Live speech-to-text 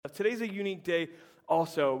today's a unique day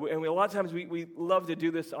also, and a lot of times we love to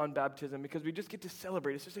do this on baptism because we just get to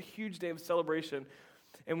celebrate. It's just a huge day of celebration.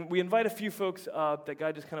 And we invite a few folks up that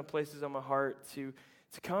God just kind of places on my heart to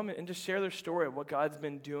come and just share their story of what God's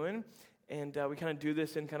been doing. And we kind of do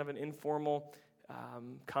this in kind of an informal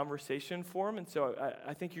conversation form. And so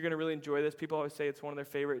I think you're going to really enjoy this. People always say it's one of their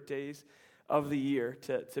favorite days of the year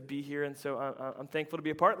to be here. And so I'm thankful to be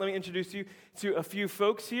a part. Let me introduce you to a few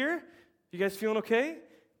folks here. You guys feeling okay?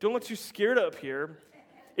 Don't look too scared up here.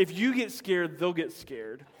 If you get scared, they'll get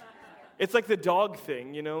scared. It's like the dog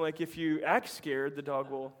thing, you know, like if you act scared, the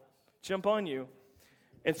dog will jump on you.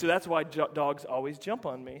 And so that's why dogs always jump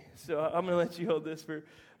on me. So I'm going to let you hold this for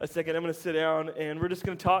a second. I'm going to sit down, and we're just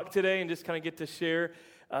going to talk today and just kind of get to share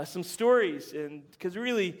some stories. And because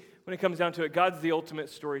really, when it comes down to it, God's the ultimate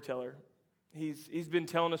storyteller. He's been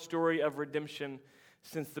telling a story of redemption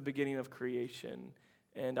since the beginning of creation.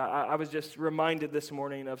 And I was just reminded this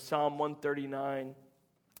morning of Psalm 139,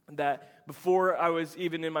 that before I was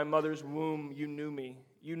even in my mother's womb, you knew me.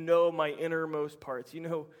 You know my innermost parts. You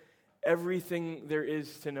know everything there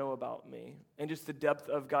is to know about me, and just the depth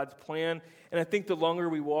of God's plan. And I think the longer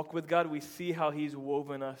we walk with God, we see how he's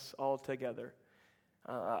woven us all together.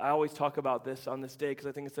 I always talk about this on this day because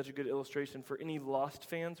I think it's such a good illustration for any Lost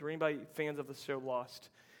fans or anybody fans of the show Lost.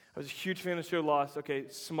 I was a huge fan of the show Lost. Okay,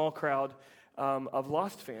 small crowd of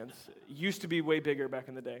Lost fans. Used to be way bigger back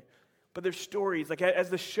in the day. But their stories, like as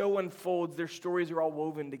the show unfolds, their stories are all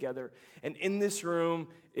woven together. And in this room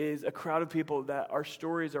is a crowd of people that our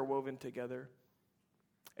stories are woven together.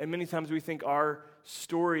 And many times we think our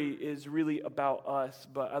story is really about us,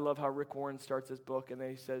 but I love how Rick Warren starts his book and then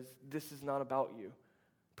he says, this is not about you.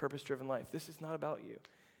 Purpose-driven life. This is not about you.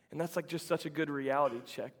 And that's like just such a good reality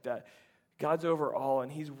check that God's over all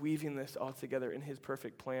and he's weaving this all together in his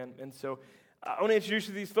perfect plan. And so I want to introduce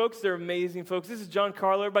you to these folks. They're amazing folks. This is John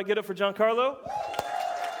Carlo. Everybody get up for John Carlo.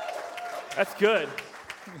 That's good.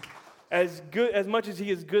 As much as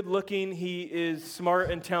he is good looking, he is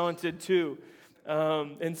smart and talented too.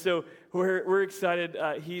 And so we're excited.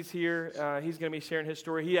 He's here. He's going to be sharing his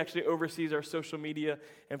story. He actually oversees our social media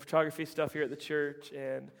and photography stuff here at the church,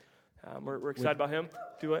 and we're excited about him.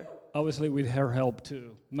 Do what? Obviously, with her help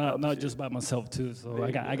too, not just by myself too. So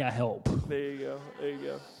I got help. There you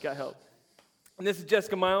go. Got help. And this is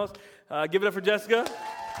Jessica Miles. Give it up for Jessica.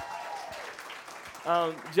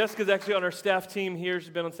 Jessica's actually on our staff team here. She's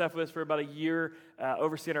been on staff with us for about a year,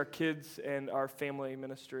 overseeing our kids and our family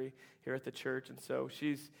ministry here at the church. And so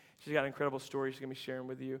she's got an incredible story she's going to be sharing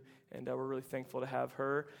with you, and we're really thankful to have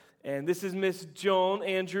her. And this is Miss Joan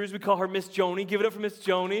Andrews. We call her Miss Joni. Give it up for Miss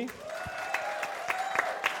Joni.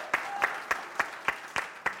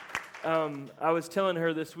 I was telling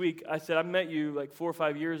her this week, I said, I met you like 4 or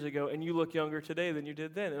 5 years ago, and you look younger today than you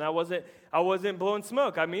did then. And I wasn't blowing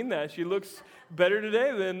smoke. I mean that. She looks better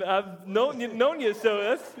today than I've known you.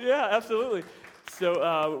 So yeah, absolutely.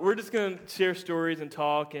 So we're just going to share stories and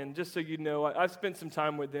talk. And just so you know, I've spent some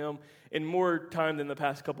time with them, and more time than the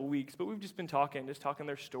past couple weeks. But we've just been talking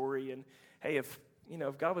their story. And hey, if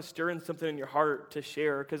God was stirring something in your heart to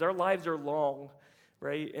share, because our lives are long,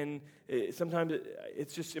 right? And sometimes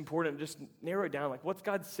it's just important to just narrow it down. Like, what's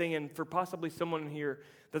God saying for possibly someone here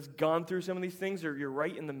that's gone through some of these things, or you're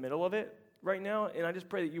right in the middle of it right now? And I just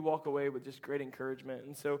pray that you walk away with just great encouragement.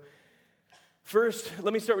 And so, first,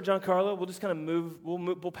 let me start with John Carlo. We'll just kind of move.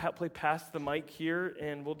 We'll play past the mic here,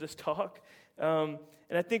 and we'll just talk.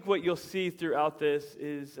 And I think what you'll see throughout this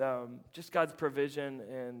is just God's provision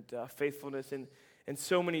and faithfulness in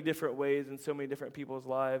so many different ways in so many different people's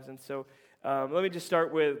lives. And so let me just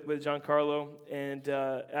start with John Carlo and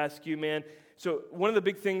ask you, man. So one of the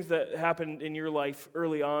big things that happened in your life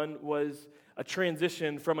early on was a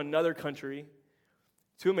transition from another country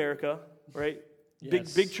to America, right?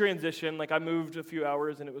 Yes. Big transition. Like, I moved a few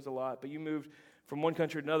hours and it was a lot, but you moved from one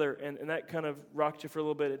country to another, and that kind of rocked you for a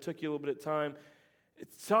little bit. It took you a little bit of time.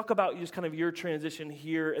 Talk about just kind of your transition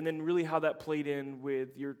here, and then really how that played in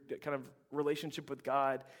with your kind of relationship with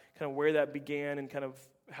God, kind of where that began and kind of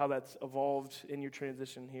how that's evolved in your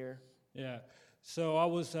transition here. Yeah. So I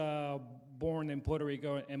was born in Puerto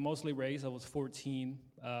Rico and mostly raised. I was 14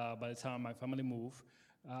 by the time my family moved.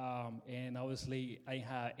 And obviously, I didn't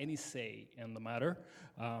have any say in the matter.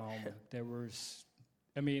 There was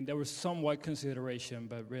somewhat consideration,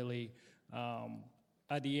 but really,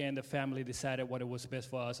 at the end, the family decided what it was best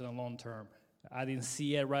for us in the long term. I didn't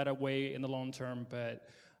see it right away in the long term, but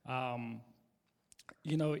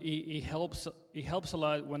it helps. It helps a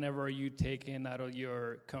lot whenever you take in out of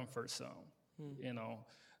your comfort zone.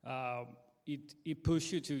 It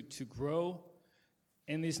pushes you to grow,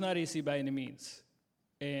 and it's not easy by any means.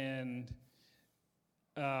 And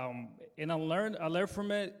And I learned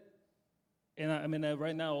from it. And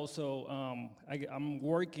right now also, I'm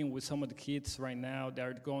working with some of the kids right now that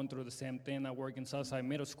are going through the same thing. I work in Southside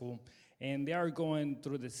Middle School, and they are going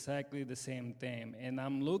through exactly the same thing. And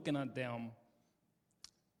I'm looking at them,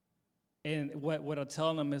 and what I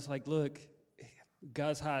tell them is like, look,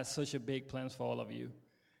 God has such a big plans for all of you.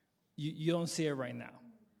 You don't see it right now.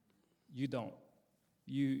 You don't.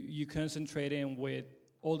 You concentrate in with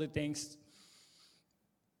all the things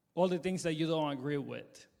that you don't agree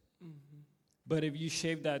with. Mm-hmm. But if you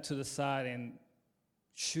shape that to the side and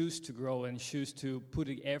choose to grow and choose to put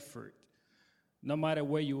the effort, no matter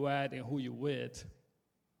where you at and who you with,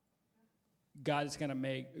 God is going to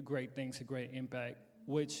make great things, a great impact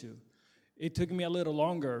with you. It took me a little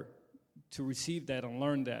longer to receive that and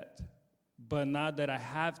learn that. But now that I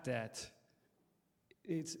have that,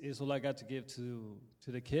 it's all I got to give to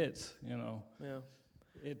the kids, you know. Yeah.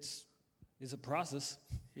 It's a process.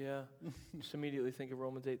 Yeah. Just immediately think of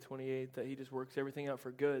Romans 8:28, that he just works everything out for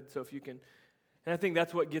good. So if you can, and I think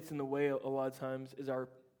that's what gets in the way a lot of times is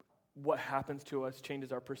what happens to us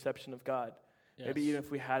changes our perception of God. Yes. Maybe even if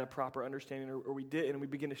we had a proper understanding or we did, and we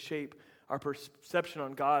begin to shape our perception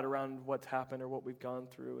on God around what's happened or what we've gone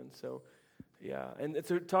through. And so, yeah. And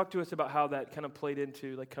so talk to us about how that kind of played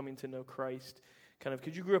into like coming to know Christ. Kind of,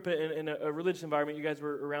 because you grew up in a religious environment. You guys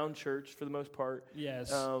were around church for the most part. Yes.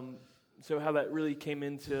 So how that really came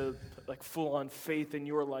into like full-on faith in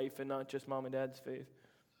your life and not just mom and dad's faith.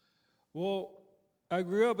 Well, I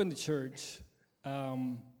grew up in the church.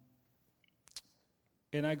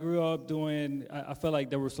 And I grew up doing, I felt like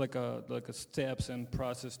there was like a steps and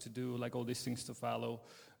process to do, like all these things to follow.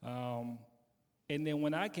 And then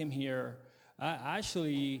when I came here, I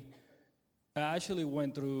actually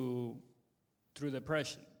went through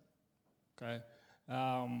depression, okay?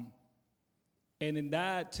 And then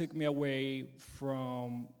that took me away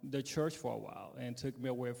from the church for a while and took me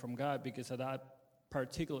away from God, because at that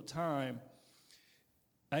particular time,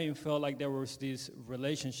 I didn't feel like there was this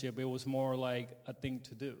relationship. It was more like a thing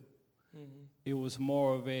to do. Mm-hmm. It was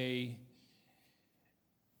more of a,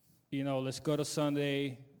 let's go to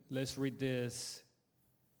Sunday, let's read this,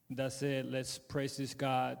 that's it, let's praise this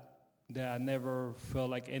God that I never felt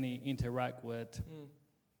like any interact with.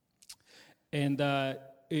 And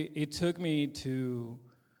it took me to,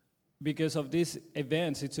 because of these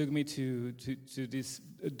events, it took me to this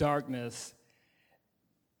darkness.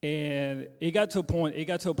 And it got to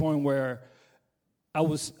a point where I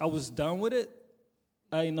was done with it.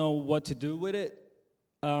 I didn't know what to do with it.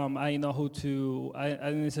 I didn't know I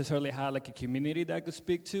didn't necessarily have like a community that I could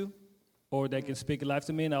speak to or that can speak life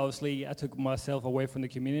to me. And obviously I took myself away from the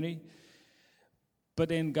community. But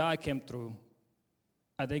then God came through.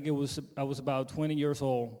 I think I was about 20 years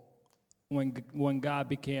old when God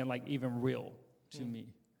became like even real to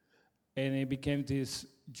me. And it became this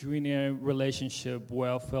junior relationship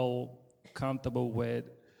where I felt comfortable with.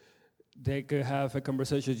 They could have a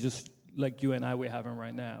conversation just like you and I were having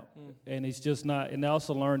right now. And it's just not, and I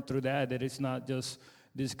also learned through that it's not just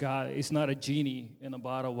this guy, it's not a genie in a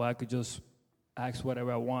bottle where I could just ask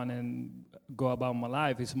whatever I want and go about my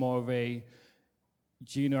life. It's more of a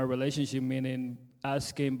junior relationship, meaning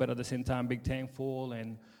asking, but at the same time, be thankful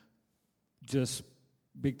and just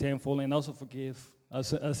be thankful and also forgive. At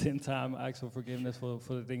the same time, ask for forgiveness for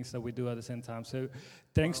the things that we do at the same time. So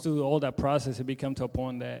thanks to all that process, it became to a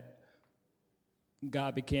point that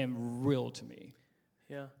God became real to me.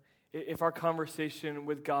 Yeah. If our conversation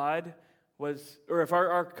with God was, or if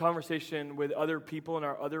our conversation with other people in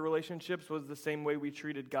our other relationships was the same way we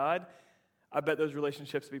treated God, I bet those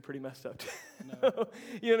relationships would be pretty messed up. No.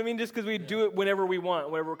 You know what I mean? Just because we do it whenever we want,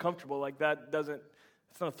 whenever we're comfortable, like that doesn't,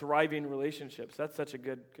 it's not a thriving relationship. So that's such a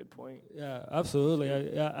good point. Yeah, absolutely.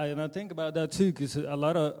 And I think about that too, because a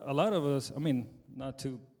lot of us, I mean, not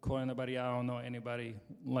to call anybody out, I don't know anybody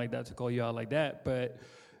like that to call you out like that, but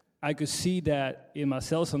I could see that in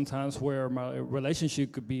myself sometimes where my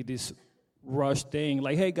relationship could be this rush thing,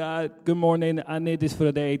 like, hey, God, good morning, I need this for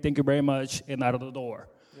the day, thank you very much, and out of the door.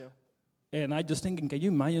 Yeah. And I just thinking, can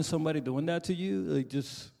you imagine somebody doing that to you? Like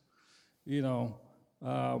just,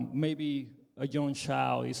 maybe a young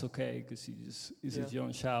child is okay because he's a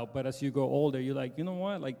young child. But as you grow older, you're like, you know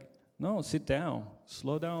what? Like, no, sit down,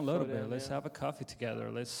 slow down a little bit. Let's have a coffee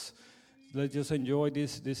together. Let's just enjoy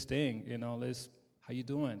this thing. How you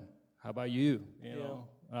doing? How about you?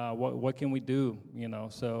 What can we do?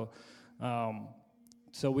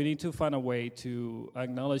 So we need to find a way to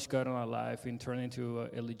acknowledge God in our life and turn into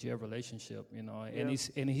a legit relationship, And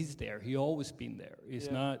he's there. He always been there.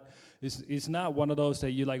 It's not one of those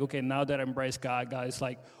that you're like, okay, now that I embrace God, God is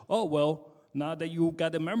like, oh well, now that you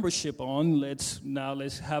got the membership on, let's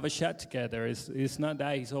have a chat together. It's not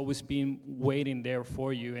that. He's always been waiting there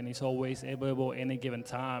for you, and he's always available any given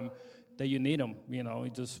time that you need him.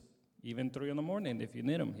 Just even 3 a.m. if you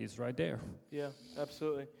need him, he's right there. Yeah,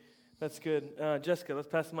 absolutely. That's good. Jessica, let's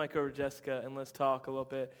pass the mic over to Jessica, and let's talk a little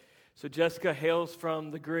bit. So Jessica hails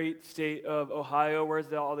from the great state of Ohio.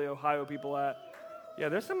 Where's all the Ohio people at? Yeah,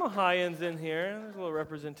 there's some Ohioans in here. There's a little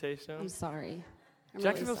representation. I'm sorry.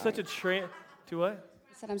 Jacksonville's such a to what?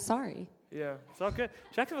 I said I'm sorry. Yeah, it's all good.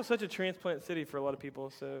 Jacksonville's such a transplant city for a lot of people,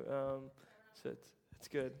 so it's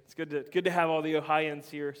good. It's good to have all the Ohioans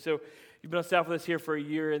here. So you've been on staff with us here for a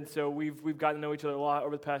year, and so we've gotten to know each other a lot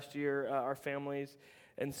over the past year, our families,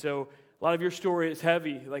 and so a lot of your story is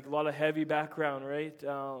heavy, like a lot of heavy background, right?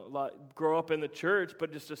 Grow up in the church,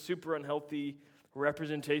 but just a super unhealthy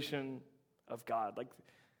representation of God. Like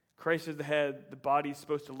Christ is the head, the body's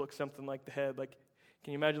supposed to look something like the head. Like,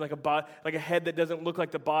 can you imagine like a head that doesn't look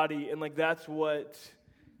like the body? And like that's what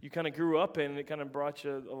you kind of grew up in, and it kind of brought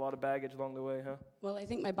you a lot of baggage along the way, huh? Well, I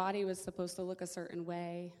think my body was supposed to look a certain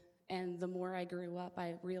way, and the more I grew up,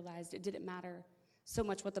 I realized it didn't matter so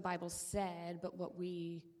much what the Bible said, but what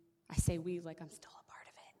I say we like I'm still a part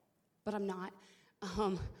of it, but I'm not.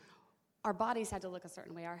 Our bodies had to look a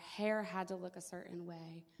certain way. Our hair had to look a certain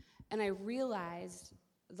way. And I realized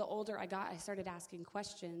the older I got, I started asking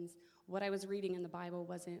questions. What I was reading in the Bible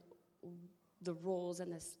wasn't the rules and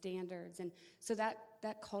the standards. And so that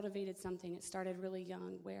cultivated something. It started really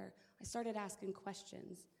young where I started asking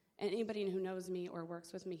questions. And anybody who knows me or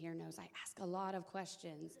works with me here knows I ask a lot of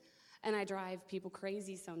questions. And I drive people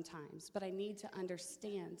crazy sometimes. But I need to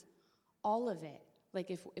understand all of it. Like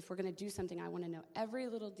if we're going to do something, I want to know every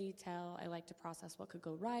little detail. I like to process what could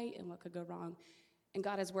go right and what could go wrong. And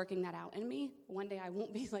God is working that out in me. One day I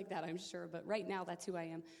won't be like that, I'm sure. But right now, that's who I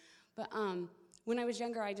am. But when I was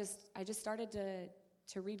younger, I just started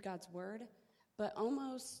to read God's word, but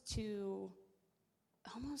almost to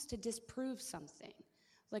disprove something.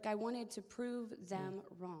 Like I wanted to prove them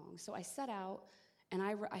wrong. So I set out, and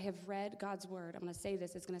I have read God's word. I'm going to say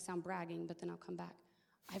this. It's going to sound bragging, but then I'll come back.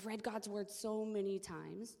 I've read God's word so many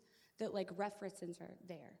times that like references are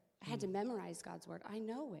there. I had to memorize God's word. I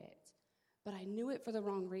know it, but I knew it for the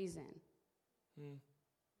wrong reason.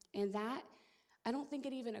 And that, I don't think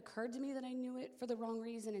it even occurred to me that I knew it for the wrong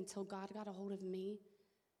reason until God got a hold of me.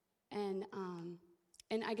 And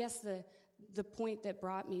I guess the point that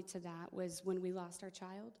brought me to that was when we lost our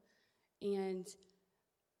child. And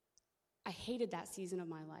I hated that season of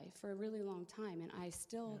my life for a really long time. And I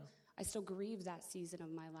still grieve that season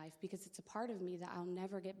of my life because it's a part of me that I'll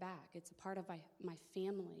never get back. It's a part of my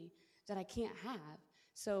family that I can't have.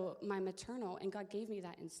 So my maternal, and God gave me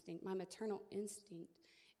that instinct, my maternal instinct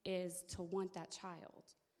is to want that child.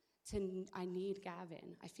 I need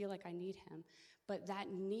Gavin. I feel like I need him. But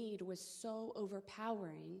that need was so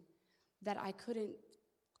overpowering that I couldn't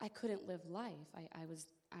live life. I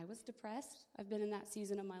was depressed. I've been in that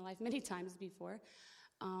season of my life many times before.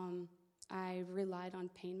 I relied on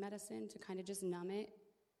pain medicine to kind of just numb it.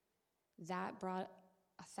 That brought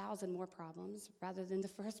 1,000 more problems rather than the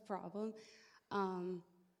first problem.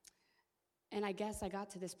 And I guess I got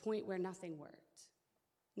to this point where nothing worked.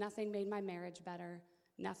 Nothing made my marriage better.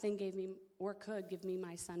 Nothing gave me or could give me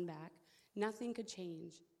my son back. Nothing could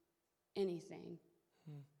change anything.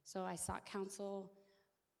 So I sought counsel.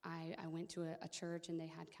 I went to a church, and they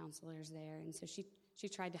had counselors there. And so she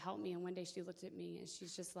tried to help me. And one day she looked at me, and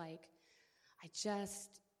she's just like, I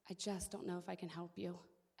just don't know if I can help you.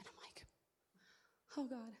 And I'm like, oh,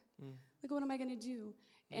 God. Like, what am I going to do?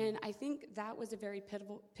 And I think that was a very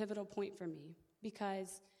pivotal point for me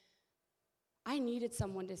because I needed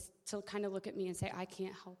someone to kind of look at me and say, I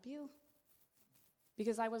can't help you.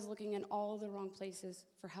 Because I was looking in all the wrong places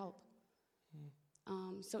for help.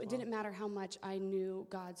 So it didn't matter how much I knew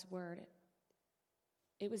God's word.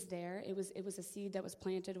 It was there. It was a seed that was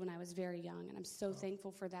planted when I was very young, and I'm so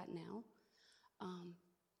thankful for that now.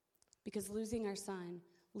 Because losing our son,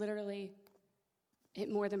 literally, it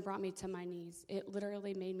more than brought me to my knees. It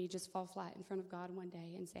literally made me just fall flat in front of God one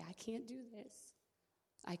day and say, I can't do this.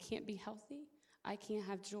 I can't be healthy. I can't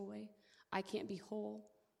have joy. I can't be whole.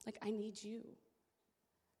 Like, I need you.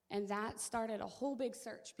 And that started a whole big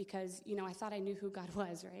search because, I thought I knew who God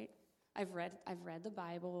was, right? I've read the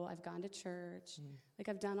Bible. I've gone to church. Like,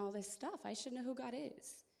 I've done all this stuff. I should know who God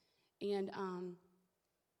is. And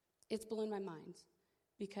it's blown my mind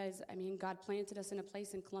because, God planted us in a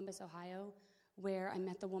place in Columbus, Ohio, where I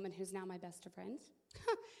met the woman who's now my best friend.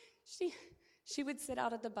 She would sit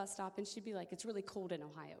out at the bus stop, and she'd be like, it's really cold in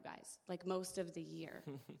Ohio, guys, like most of the year.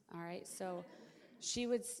 All right, so she'd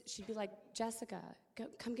be like, Jessica,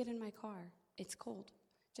 come get in my car. it's cold.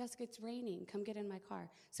 Jessica, it's raining. Come get in my car.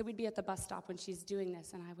 So we'd be at the bus stop when she's doing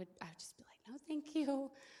this, and I would just be like, no, thank you.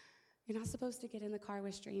 You're not supposed to get in the car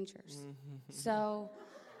with strangers. So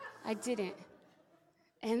I didn't.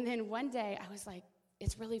 And then one day I was like,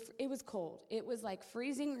 it was cold. It was like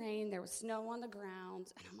freezing rain. There was snow on the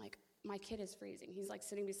ground. And I'm like, my kid is freezing. He's like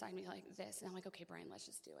sitting beside me like this. And I'm like, okay, Brian, let's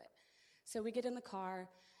just do it. So we get in the car,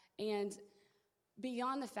 and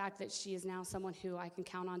beyond the fact that she is now someone who I can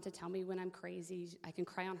count on to tell me when I'm crazy, I can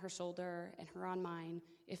cry on her shoulder and her on mine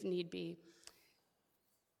if need be.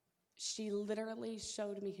 She literally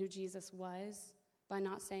showed me who Jesus was by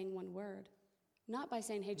not saying one word. Not by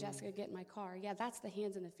saying, hey, Jessica, get in my car. Yeah, that's the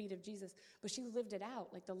hands and the feet of Jesus. But she lived it out.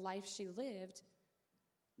 Like the life she lived,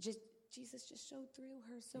 Jesus just showed through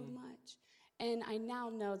her so much. And I now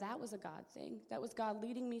know that was a God thing. That was God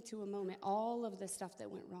leading me to a moment. All of the stuff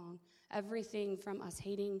that went wrong. Everything from us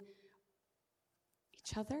hating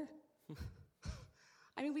each other.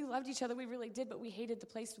 I mean, we loved each other. We really did, but we hated the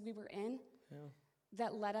place we were in. Yeah.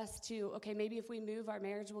 That led us to, okay, maybe if we move, our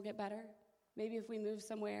marriage will get better. Maybe if we move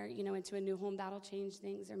somewhere, into a new home, that'll change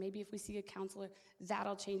things. Or maybe if we see a counselor,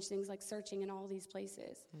 that'll change things, like searching in all these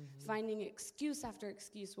places. Finding excuse after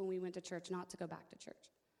excuse when we went to church not to go back to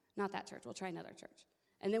church. Not that church. We'll try another church.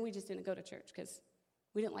 And then we just didn't go to church because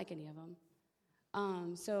we didn't like any of them.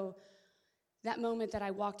 So that moment that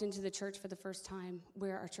I walked into the church for the first time,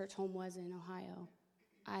 where our church home was in Ohio,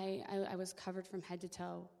 I was covered from head to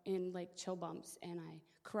toe in like chill bumps, and I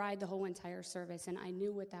cried the whole entire service, and I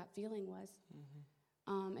knew what that feeling was.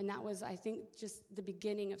 And that was, I think, just the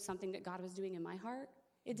beginning of something that God was doing in my heart.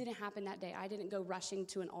 It didn't happen that day. I didn't go rushing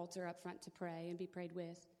to an altar up front to pray and be prayed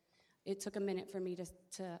with. It took a minute for me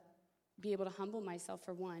to be able to humble myself,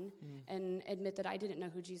 for one, and admit that I didn't know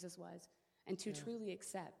who Jesus was, and to truly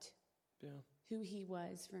accept who he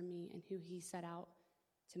was for me and who he set out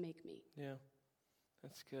to make me. Yeah,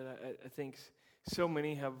 that's good. I think so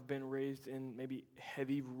many have been raised in maybe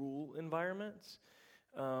heavy rule environments,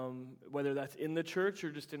 whether that's in the church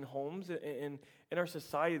or just in homes. And in our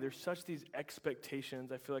society, there's such these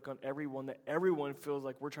expectations, I feel like, on everyone, that everyone feels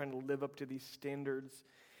like we're trying to live up to these standards.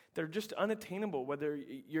 They're just unattainable, whether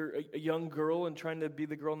you're a young girl and trying to be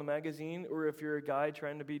the girl in the magazine, or if you're a guy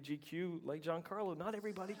trying to be GQ like Giancarlo. Not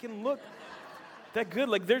everybody can look that good.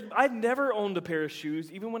 Like, I've never owned a pair of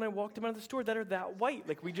shoes, even when I walked them out of the store, that are that white.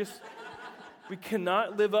 Like, we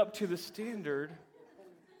cannot live up to the standard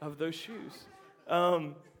of those shoes.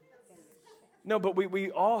 No, but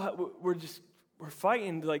we're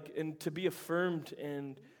fighting, like, and to be affirmed,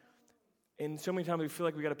 and so many times we feel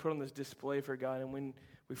like we got to put on this display for God, and when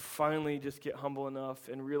we finally just get humble enough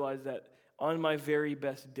and realize that on my very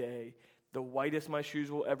best day, the whitest my shoes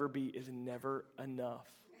will ever be is never enough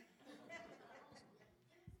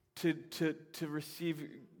to receive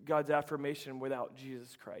God's affirmation without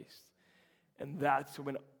Jesus Christ. And that's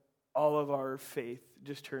when all of our faith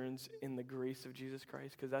just turns in the grace of Jesus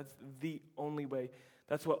Christ, because that's the only way.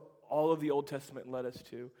 That's what all of the Old Testament led us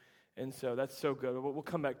to. And so that's so good. We'll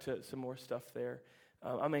come back to some more stuff there.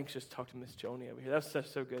 I'm anxious to talk to Miss Joni over here. That's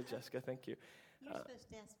so good, Jessica. Thank you. You're supposed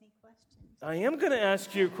to ask me questions. I am going to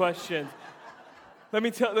ask you questions. Let me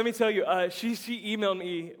tell you. She emailed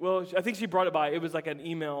me. Well, I think she brought it by. It was like an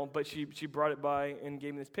email, but she brought it by and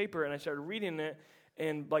gave me this paper, and I started reading it.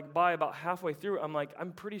 And like by about halfway through, I'm like,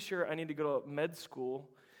 I'm pretty sure I need to go to med school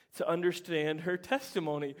to understand her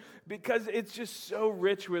testimony, because it's just so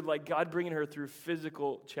rich with like God bringing her through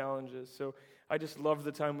physical challenges. So I just love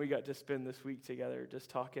the time we got to spend this week together, just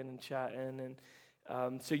talking and chatting.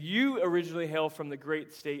 And so you originally hail from the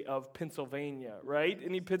great state of Pennsylvania, right?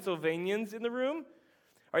 Any Pennsylvanians in the room?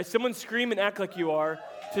 All right, someone scream and act like you are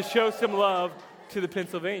to show some love to the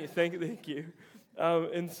Pennsylvanians. Thank you.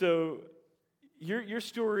 And so your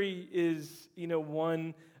story is,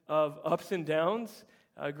 one of ups and downs.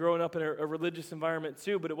 Growing up in a religious environment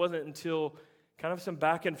too, but it wasn't until kind of some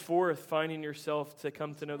back and forth finding yourself to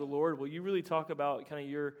come to know the Lord. Will you really talk about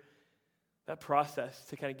kind of that process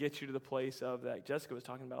to kind of get you to the place of that Jessica was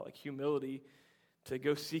talking about, like humility, to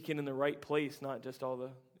go seeking in the right place, not just all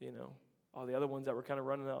the other ones that were kind of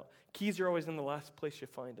running out. Keys are always in the last place you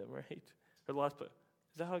find them, right? Or the last place.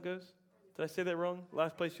 Is that how it goes? Did I say that wrong?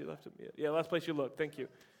 Last place you left them. Yeah, last place you look. Thank you.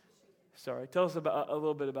 Sorry. Tell us a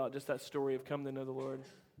little bit about just that story of coming to know the Lord.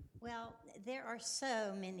 Well, there are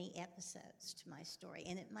so many episodes to my story,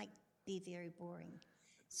 and it might be very boring.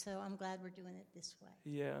 So I'm glad we're doing it this way.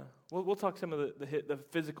 Yeah. We'll talk some of the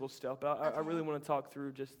physical stuff, but I really want to talk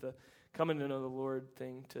through just the coming to know the Lord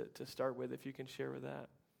thing to start with, if you can share with that.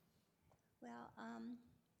 Well,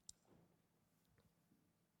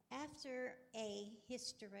 after a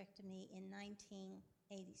hysterectomy in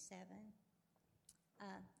 1987,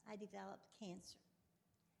 I developed cancer.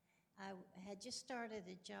 I had just started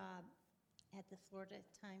a job at the Florida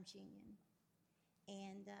Times Union,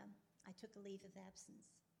 and I took a leave of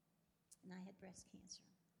absence, and I had breast cancer,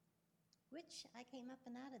 which I came up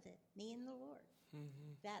and out of it, me and the Lord.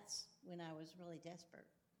 Mm-hmm. That's when I was really desperate.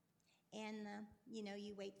 And,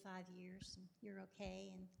 you wait 5 years and you're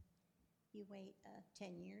okay, and you wait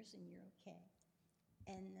 10 years and you're okay.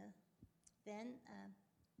 And then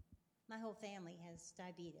my whole family has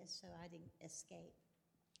diabetes, so I didn't escape.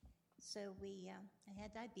 So I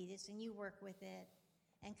had diabetes, and you work with it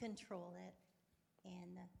and control it,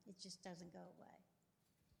 and it just doesn't go away.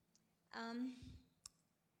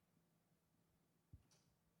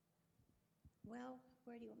 Well,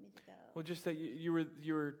 where do you want me to go? Well, just that you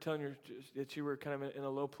were telling that you were kind of in a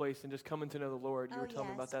low place and just coming to know the Lord. You were telling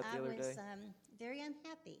me about that the other day. I was very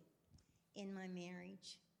unhappy in my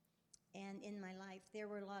marriage and in my life. There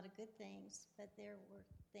were a lot of good things, but there were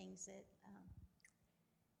things that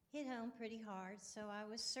hit home pretty hard. So I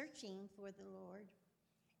was searching for the Lord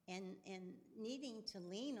and needing to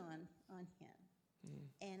lean on Him. Mm.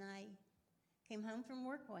 And I came home from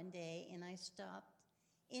work one day, and I stopped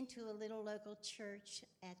into a little local church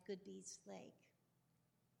at Goodbees Lake.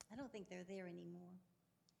 I don't think they're there anymore.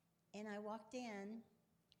 And I walked in,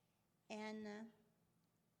 and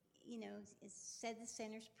it said the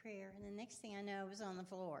sinner's prayer, and the next thing I know, I was on the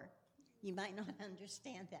floor. You might not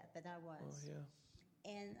understand that, but I was. Oh, yeah.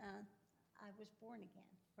 And I was born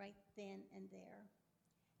again right then and there.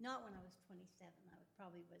 Not when I was 27. I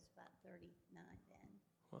probably was about 39 then.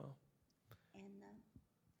 Wow. And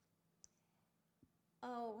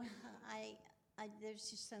there's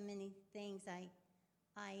just so many things.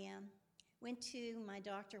 I went to my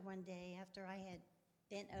doctor one day after I had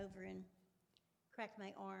bent over and cracked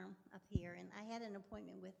my arm up here, and I had an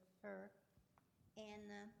appointment with her,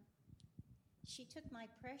 and she took my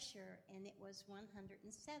pressure, and it was 170,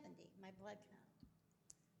 my blood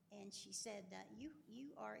count. And she said, you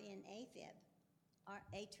are in AFib,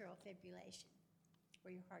 atrial fibrillation,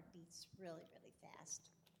 where your heart beats really, really fast.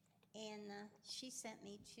 And she sent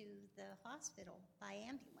me to the hospital by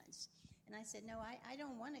ambulance. And I said, no, I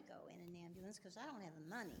don't want to go in an ambulance because I don't have the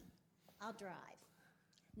money. I'll drive.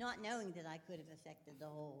 Not knowing that I could have affected the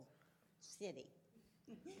whole city.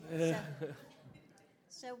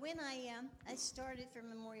 So when I started for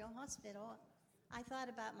Memorial Hospital, I thought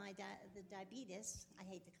about the diabetes. I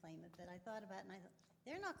hate to claim it, but I thought about it, and I thought,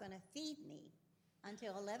 they're not going to feed me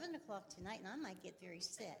until 11 o'clock tonight, and I might get very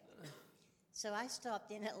sick. So I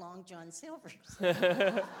stopped in at Long John Silver's. And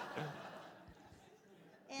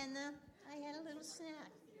I had a little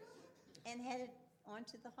snack and headed on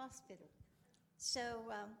to the hospital. So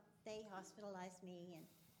they hospitalized me, and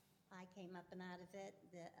I came up and out of it.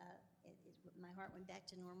 My heart went back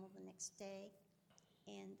to normal the next day.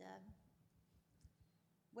 And,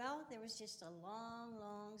 there was just a long,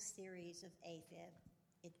 long series of AFib.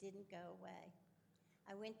 It didn't go away.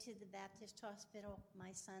 I went to the Baptist hospital.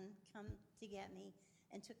 My son came to get me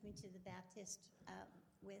and took me to the Baptist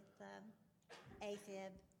with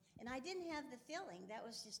AFib. And I didn't have the feeling. That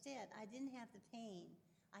was just it. I didn't have the pain.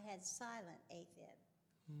 I had silent AFib.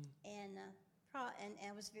 And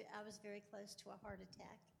I was very close to a heart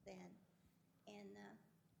attack then. And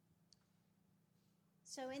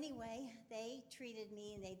so anyway, they treated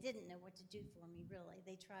me, and they didn't know what to do for me, really.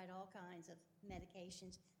 They tried all kinds of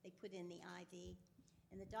medications. They put in the IV.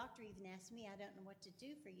 And the doctor even asked me, I don't know what to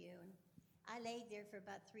do for you. And I laid there for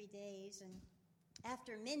about 3 days. And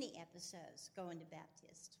after many episodes going to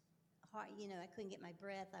Baptist, I couldn't get my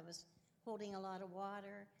breath. I was holding a lot of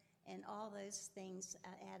water. And all those things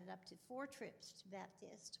added up to 4 trips to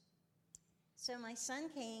Baptist. So my son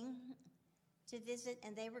came to visit,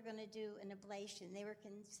 and they were going to do an ablation. They were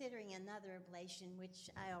considering another ablation, which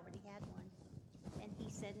I already had one. And he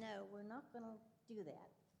said, no, we're not going to do that.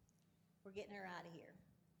 We're getting her out of here.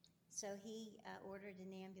 So he ordered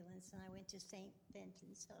an ambulance, and I went to St.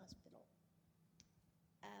 Benton's Hospital,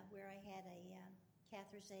 where I had a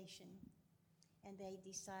catheterization. And they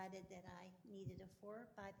decided that I needed a 4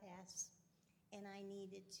 bypass, and I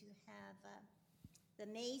needed to have the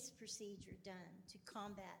Mays procedure done to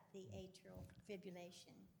combat the atrial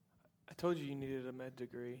fibrillation. I told you needed a med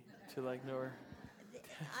degree to know her.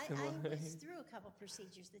 I was through a couple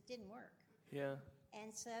procedures that didn't work. Yeah.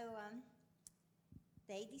 And so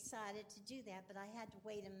they decided to do that, but I had to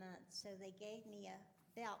wait a month. So they gave me a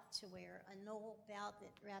belt to wear, a Knoll belt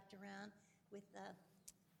that wrapped around with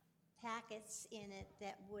packets in it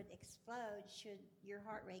that would explode should your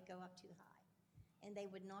heart rate go up too high. And they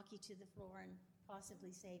would knock you to the floor and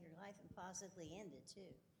possibly save your life and possibly end it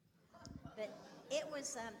too. But it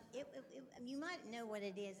was, you might know what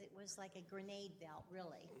it is. It was like a grenade belt,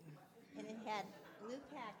 really. And it had loot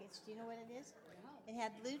packets. Do you know what it is? It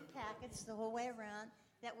had loot packets the whole way around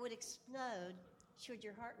that would explode should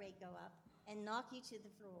your heart rate go up and knock you to the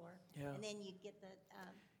floor. Yeah. And then you'd get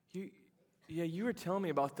the... You were telling me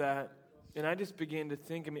about that, and I just began to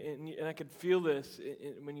think, and I could feel this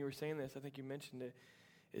when you were saying this, I think you mentioned it,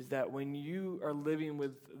 is that when you are living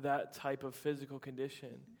with that type of physical condition,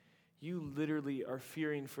 you literally are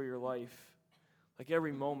fearing for your life, like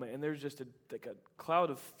every moment, and there's just a cloud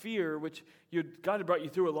of fear, which God had brought you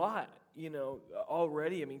through a lot,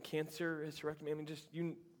 already. Cancer, hysterectomy, just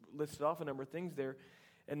you listed off a number of things there.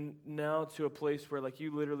 And now to a place where,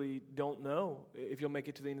 you literally don't know if you'll make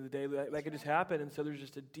it to the end of the day. That could just happen. And so there's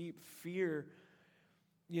just a deep fear,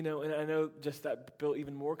 and I know just that built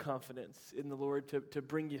even more confidence in the Lord to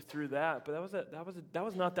bring you through that. But that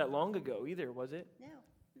was not that long ago either, was it?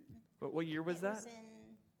 No. What year was that? It was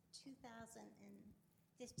in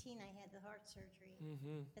 2015 I had the heart surgery.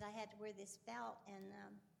 Mm-hmm. But I had to wear this belt, and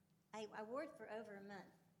I wore it for over a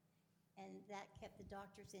month. And that kept the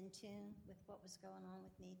doctors in tune with what was going on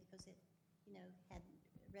with me because it, had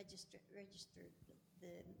registered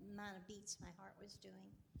the amount of beats my heart was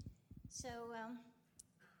doing. So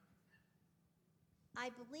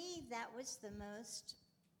I believe that was the most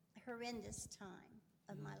horrendous time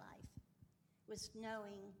of my life, was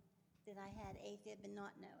knowing that I had AFib and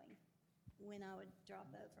not knowing when I would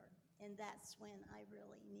drop over. And that's when I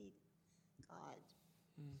really need God.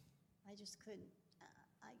 I just couldn't.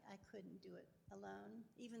 I couldn't do it alone.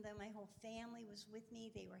 Even though my whole family was with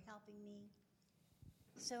me, they were helping me.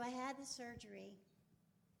 So I had the surgery,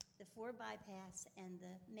 the 4 bypass, and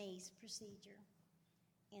the maze procedure.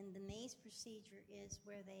 And the maze procedure is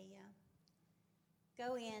where they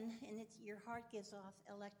go in, and your heart gives off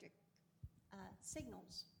electric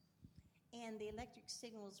signals. And the electric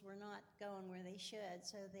signals were not going where they should,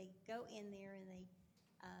 so they go in there and they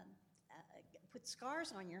put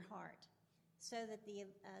scars on your heart, so that the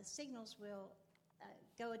signals will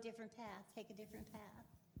go a different path, take a different path.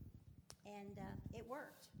 And it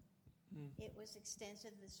worked. It was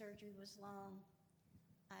extensive. The surgery was long.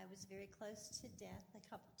 I was very close to death a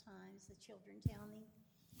couple times, the children tell me.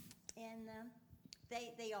 And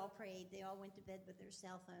they all prayed. They all went to bed with their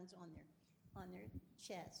cell phones on their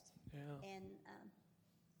chest. Yeah. And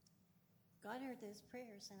God heard those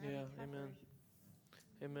prayers, and I recovered.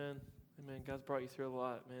 Amen. Amen. God's brought you through a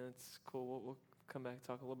lot, man. It's cool. We'll come back and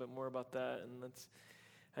talk a little bit more about that. And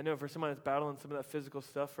I know for someone that's battling some of that physical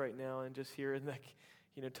stuff right now, and just hearing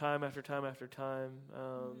time after time after time,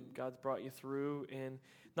 God's brought you through, and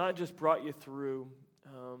not just brought you through,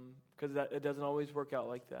 because it doesn't always work out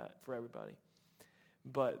like that for everybody,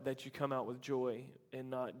 but that you come out with joy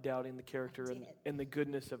and not doubting the character and the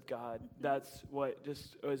goodness of God. That's what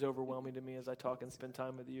just is overwhelming to me as I talk and spend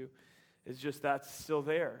time with you. It's just that's still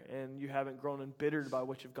there, and you haven't grown embittered by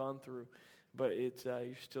what you've gone through, but it's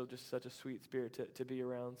you're still just such a sweet spirit to be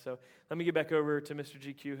around. So let me get back over to Mr.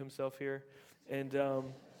 GQ himself here, and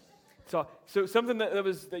so something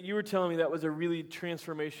that you were telling me that was a really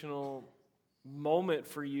transformational moment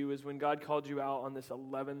for you is when God called you out on this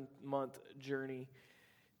 11-month journey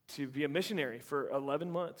to be a missionary for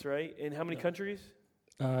 11 months, right? In how many countries?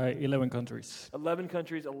 11 countries. 11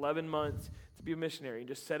 countries, 11 months to be a missionary.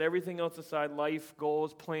 Just set everything else aside, life,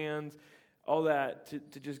 goals, plans, all that,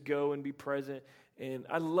 to just go and be present. And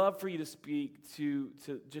I'd love for you to speak to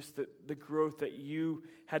just the growth that you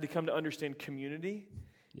had to come to understand community.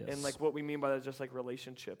 Yes. And what we mean by that is just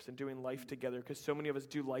relationships and doing life together, because so many of us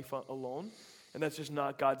do life alone, and that's just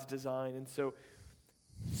not God's design. And so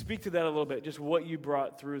speak to that a little bit, just what you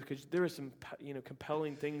brought through, because there were some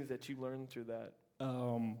compelling things that you learned through that.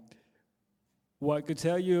 What I could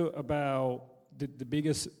tell you about the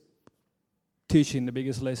biggest teaching, the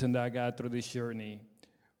biggest lesson that I got through this journey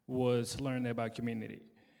was learning about community.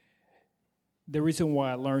 The reason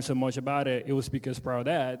why I learned so much about it, it was because prior to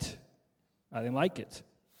that, I didn't like it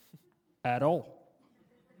at all.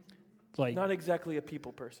 Not exactly a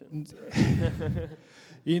people person.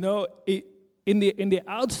 In the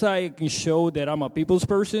outside, I can show that I'm a people's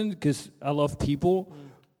person because I love people.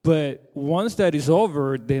 But once that is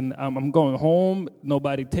over, then I'm going home.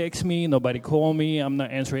 Nobody texts me. Nobody call me. I'm not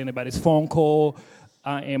answering anybody's phone call.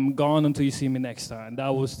 I am gone until you see me next time. That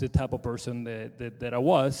was the type of person that I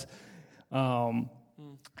was. And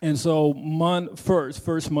so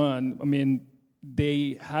first month,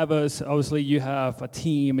 they have us, obviously you have a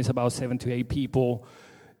team. It's about 7 to 8 people.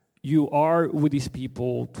 You are with these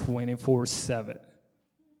people 24/7.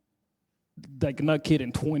 Not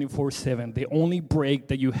kidding, 24/7. The only break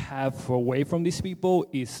that you have away from these people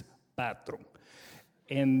is bathroom.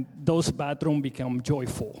 And those bathrooms become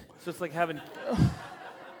joyful. So it's like having.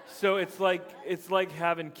 So it's like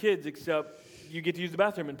having kids, except you get to use the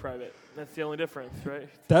bathroom in private. That's the only difference, right?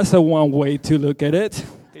 That's one way to look at it.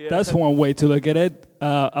 Yeah. That's one way to look at it.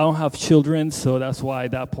 I don't have children, so that's why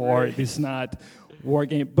that part is not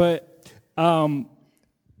working. But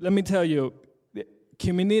let me tell you,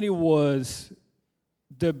 community was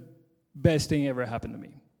the best thing ever happened to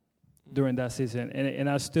me during that season, and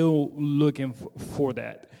I'm still looking for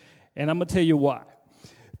that. And I'm going to tell you why.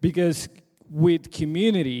 Because with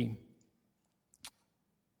community,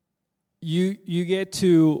 you get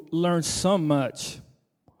to learn so much,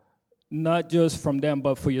 not just from them,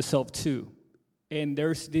 but for yourself too. And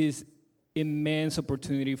there's this immense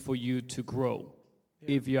opportunity for you to grow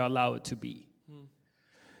if you allow it to be.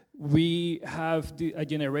 We have a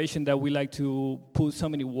generation that we like to put so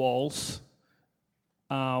many walls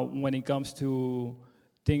when it comes to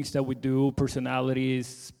things that we do,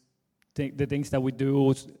 personalities, the things that we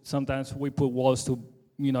do. Sometimes we put walls to,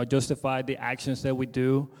 justify the actions that we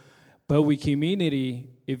do. But with community,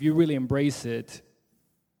 if you really embrace it,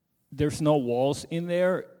 there's no walls in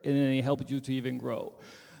there, and it helps you to even grow.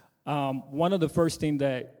 One of the first things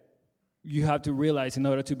that you have to realize in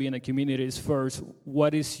order to be in a community is first,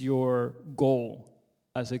 what is your goal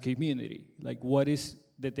as a community? Like, what is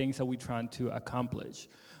the things that we're trying to accomplish?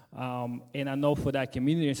 And I know for that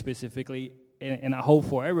community specifically, and I hope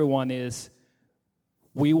for everyone, is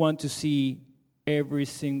we want to see every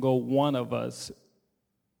single one of us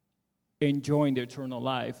enjoying the eternal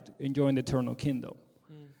life, enjoying the eternal kingdom.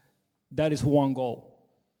 That is one goal.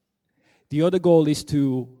 The other goal is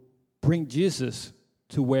to bring Jesus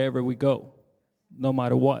to wherever we go, no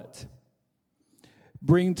matter what.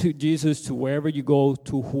 Bring to Jesus to wherever you go,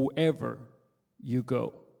 to whoever you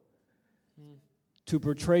go. To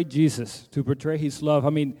portray Jesus, to portray his love.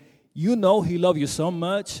 I mean, he loves you so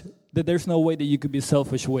much that there's no way that you could be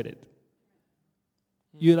selfish with it.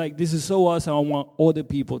 You're like, this is so awesome, I want other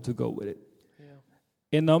people to go with it.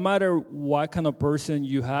 Yeah. And no matter what kind of person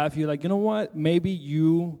you have, you're like, you know what, maybe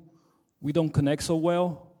we don't connect so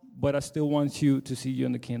well, but I still want you to see you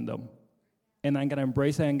in the kingdom. And I'm going to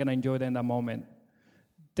embrace it, I'm going to enjoy that in that moment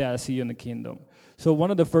that I see you in the kingdom. So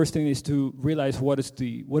one of the first things is to realize what is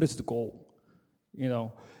the goal.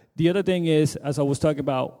 The other thing is, as I was talking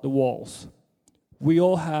about the walls, we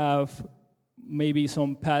all have maybe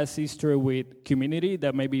some past history with community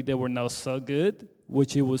that maybe they were not so good,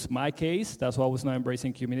 which it was my case. That's why I was not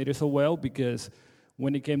embracing community so well, because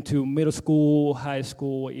when it came to middle school, high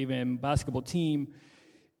school, even basketball team,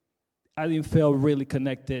 I didn't feel really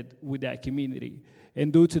connected with that community.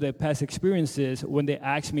 And due to the past experiences, when they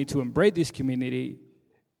asked me to embrace this community,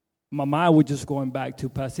 my mind was just going back to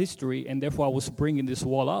past history, and therefore I was bringing this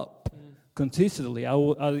wall up consistently. I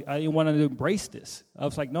didn't want to embrace this. I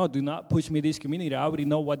was like, no, do not push me this community. I already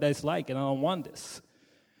know what that's like, and I don't want this.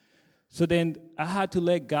 So then I had to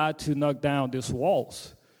let God to knock down these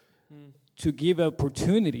walls, to give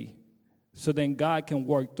opportunity, so then God can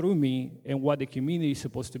work through me and what the community is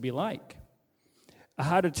supposed to be like. I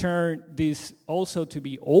had to turn this also to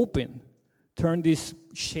be open, turn this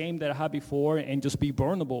shame that I had before and just be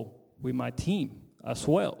vulnerable with my team as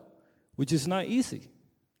well, which is not easy.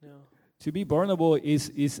 Yeah. To be vulnerable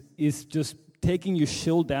is just taking your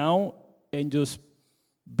shield down and just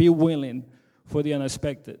be willing for the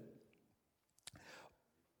unexpected.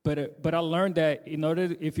 But I learned that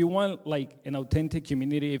if you want like an authentic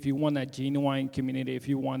community, if you want a genuine community, if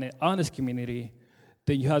you want an honest community,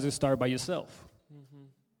 then you have to start by yourself. Mm-hmm.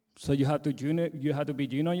 So you have to be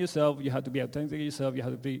genuine yourself, you have to be authentic yourself, you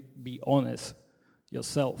have to be honest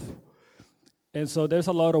yourself. And so there's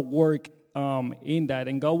a lot of work in that,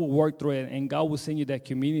 and God will work through it, and God will send you that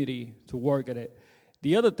community to work at it.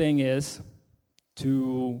 The other thing is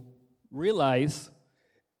to realize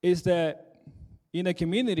is that in a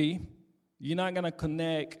community, you're not going to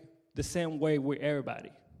connect the same way with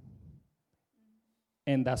everybody.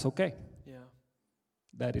 And that's okay. Yeah.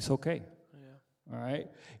 That is okay. Yeah. All right?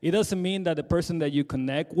 It doesn't mean that the person that you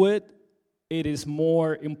connect with, it is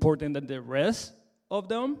more important than the rest of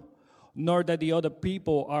them, nor that the other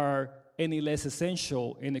people are any less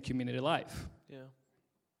essential in the community life. Yeah.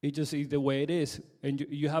 It just is the way it is. And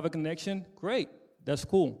you have a connection, great. That's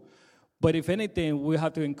cool. But if anything, we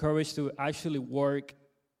have to encourage to actually work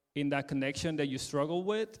in that connection that you struggle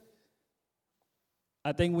with.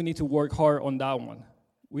 I think we need to work hard on that one.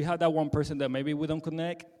 We have that one person that maybe we don't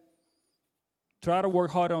connect. Try to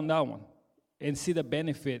work hard on that one and see the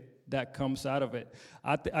benefit that comes out of it.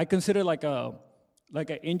 I consider like an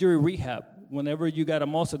injury rehab. Whenever you got a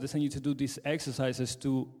muscle, they send you to do these exercises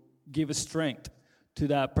to give it strength, to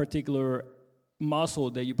that particular muscle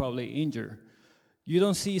that you probably injure. You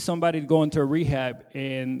don't see somebody go into a rehab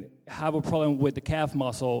and have a problem with the calf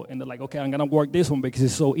muscle, and they're like, okay, I'm gonna work this one because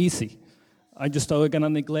it's so easy. I just started gonna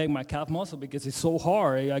neglect my calf muscle because it's so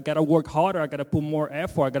hard. I gotta work harder, I gotta put more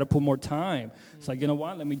effort, I gotta put more time. It's like, you know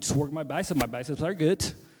what, let me just work my biceps. My biceps are good.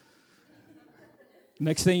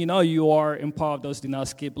 Next thing you know, you are in part of those do not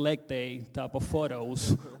skip leg day type of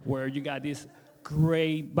photos where you got these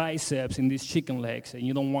great biceps and these chicken legs, and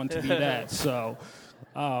you don't want to be that. So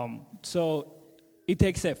it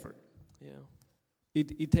takes effort. Yeah.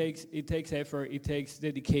 It takes effort. It takes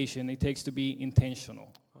dedication. It takes to be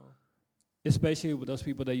intentional, especially with those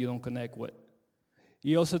people that you don't connect with.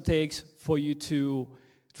 It also takes for you to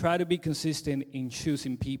try to be consistent in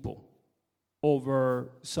choosing people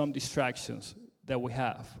over some distractions that we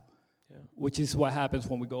have, which is what happens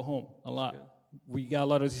when we go home a lot. Yeah. We got a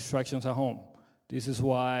lot of distractions at home. This is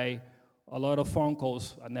why a lot of phone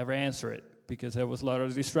calls, I never answer it because there was a lot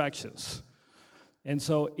of distractions. And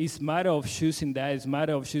so it's a matter of choosing that. It's a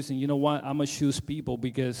matter of choosing, you know what, I'm going to choose people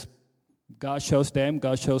because God chose them,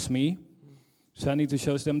 God chose me, so I need to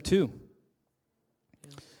choose them too.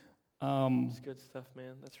 That's good stuff,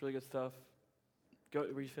 man. That's really good stuff. Go,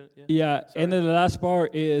 were you finished? Yeah, and then the last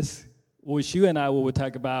part is, which you and I will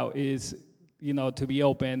talk about is, to be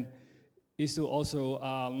open, is to also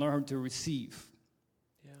learn to receive.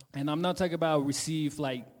 Yeah. And I'm not talking about receive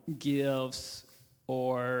like gifts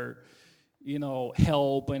or,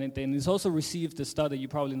 help or anything. It's also receive the stuff that you're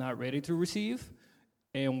probably not ready to receive.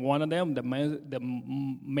 And one of them, the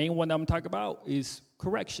main one I'm talking about is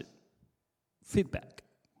correction, feedback.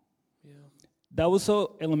 Yeah. That was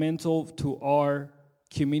so elemental to our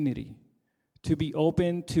community, to be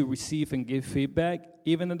open to receive and give feedback,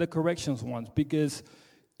 even in the corrections ones. Because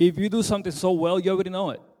if you do something so well, you already know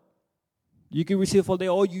it. You can receive all day,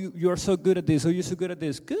 oh, you're so good at this, or you're so good at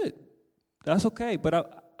this. Good. That's okay.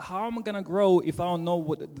 But how am I going to grow if I don't know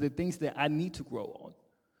what the things that I need to grow on?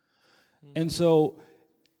 Mm-hmm. And so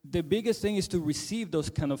the biggest thing is to receive those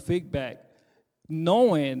kind of feedback,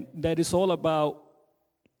 knowing that it's all about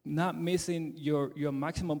not missing your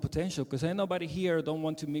maximum potential, because ain't nobody here don't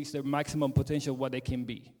want to mix their maximum potential what they can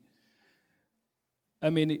be. I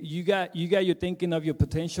mean, you got your thinking of your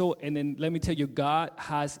potential, and then let me tell you, God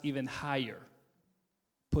has even higher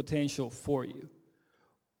potential for you.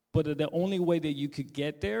 But the only way that you could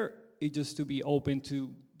get there is just to be open to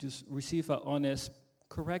just receive an honest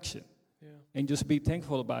correction. Yeah. And just be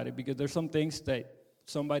thankful about it, because there's some things that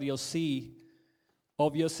somebody else see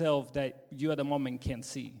of yourself that you at the moment can't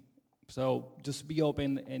see. So just be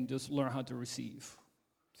open and just learn how to receive.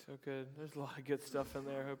 So good. There's a lot of good stuff in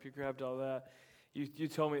there. I hope you grabbed all that. You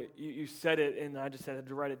told me, you said it, and I just had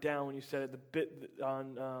to write it down when you said it, the bit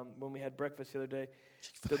on when we had breakfast the other day.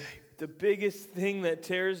 The biggest thing that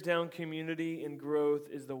tears down community and growth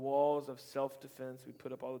is the walls of self-defense we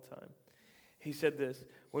put up all the time. He said this: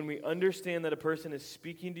 when we understand that a person is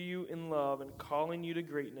speaking to you in love and calling you to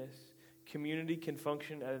greatness, community can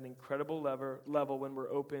function at an incredible level when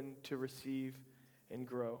we're open to receive and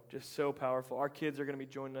grow. Just so powerful. Our kids are going to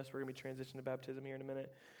be joining us. We're going to be transitioning to baptism here in a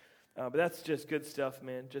minute. But that's just good stuff,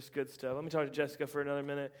 man. Just good stuff. Let me talk to Jessica for another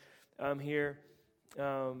minute here.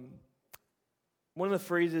 One of the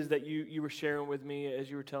phrases that you were sharing with me as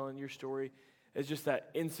you were telling your story is just that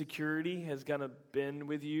insecurity has kind of been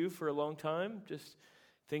with you for a long time, just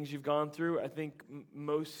things you've gone through. I think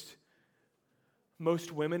most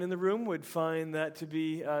women in the room would find that to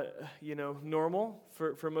be, normal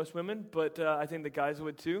for most women, but I think the guys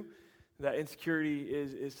would too. That insecurity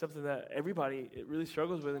is something that everybody really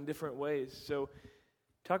struggles with in different ways. So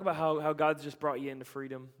talk about how God's just brought you into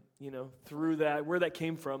freedom, through that, where that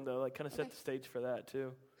came from, though. Like, kind of set the stage for that,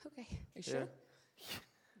 too. Okay. Are you sure?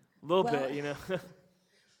 A little bit.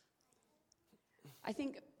 I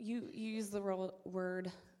think you use the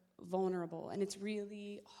word vulnerable, and it's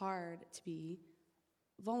really hard to be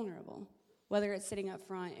vulnerable, whether it's sitting up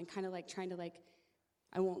front and kind of like trying to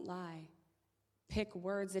I won't lie, pick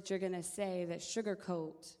words that you're going to say that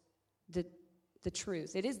sugarcoat the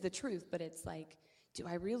truth. It is the truth, but it's like, do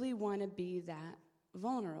I really want to be that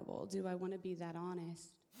vulnerable? Do I want to be that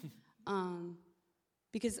honest?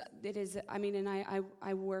 Because it is, and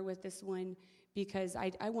I war with this one because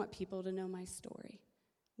I want people to know my story.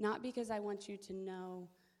 Not because I want you to know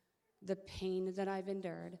the pain that I've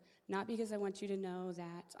endured. Not because I want you to know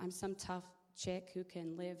that I'm some tough chick who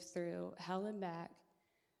can live through hell and back.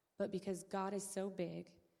 But because God is so big,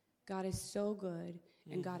 God is so good,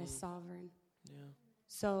 and God is sovereign. Yeah.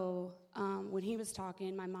 So when he was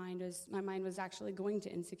talking, my mind was actually going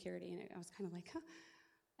to insecurity, and I was kind of like, huh.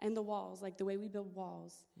 And the walls, like the way we build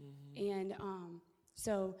walls. Mm-hmm. And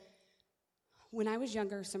So when I was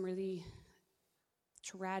younger, some really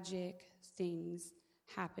tragic things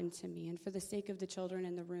happened to me. And for the sake of the children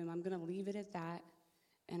in the room, I'm going to leave it at that.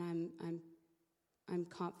 And I'm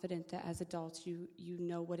confident that as adults, you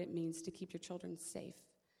know what it means to keep your children safe.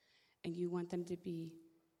 And you want them to be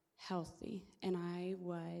healthy. And I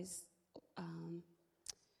was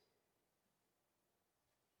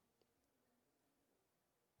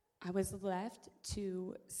left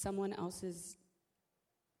to someone else's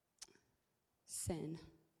sin,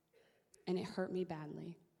 and it hurt me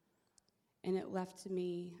badly. And it left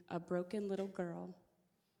me a broken little girl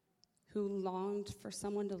who longed for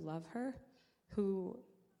someone to love her, who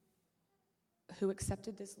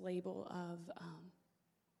accepted this label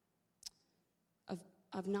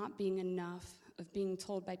of not being enough, of being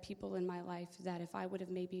told by people in my life that if I would have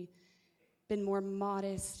maybe been more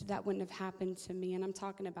modest, that wouldn't have happened to me. And I'm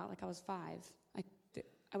talking about like I was 5.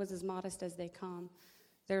 I was as modest as they come.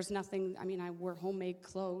 There's nothing, I wore homemade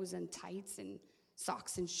clothes and tights and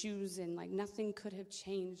socks and shoes, and like nothing could have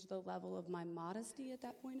changed the level of my modesty at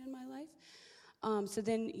that point in my life. So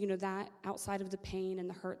then, that outside of the pain and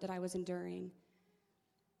the hurt that I was enduring,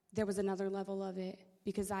 there was another level of it,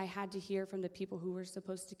 because I had to hear from the people who were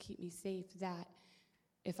supposed to keep me safe that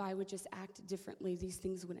if I would just act differently, these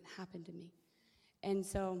things wouldn't happen to me. And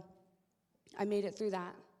so I made it through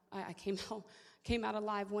that. I came out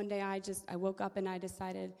alive one day. I woke up and I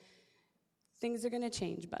decided, things are going to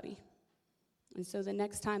change, buddy. And so the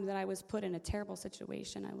next time that I was put in a terrible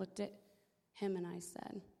situation, I looked at him and I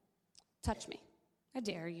said, touch me. I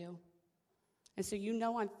dare you. And so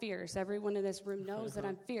I'm fierce. Everyone in this room knows that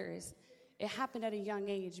I'm fierce. It happened at a young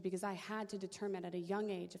age because I had to determine at a young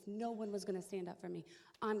age, if no one was going to stand up for me,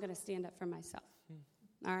 I'm going to stand up for myself.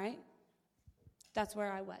 All right? That's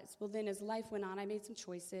where I was. Well, then as life went on, I made some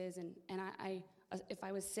choices, and I if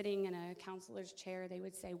I was sitting in a counselor's chair, they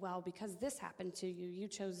would say, well, because this happened to you, you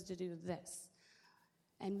chose to do this.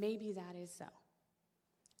 And maybe that is so.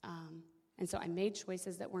 And so I made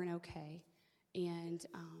choices that weren't okay. And,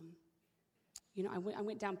 I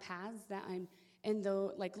went down paths that and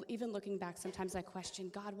though, like, even looking back, sometimes I question,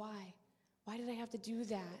 God, why? Why did I have to do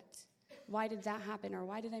that? Why did that happen? Or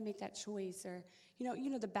why did I make that choice? Or,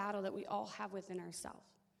 the battle that we all have within ourselves.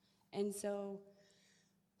 And so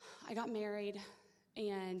I got married,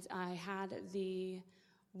 and I had the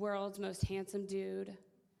world's most handsome dude.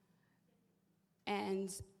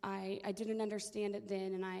 And I didn't understand it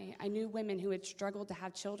then, and I knew women who had struggled to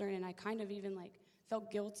have children, and I kind of even,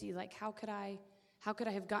 felt guilty. Like, how could I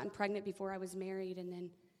have gotten pregnant before I was married and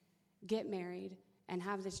then get married and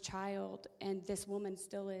have this child, and this woman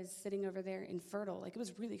still is sitting over there infertile? Like, it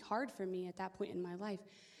was really hard for me at that point in my life.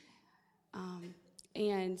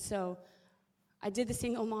 And so I did the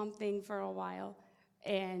single mom thing for a while,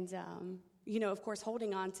 and, of course,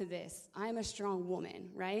 holding on to this. I'm a strong woman,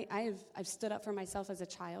 right? I've stood up for myself as a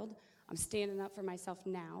child. I'm standing up for myself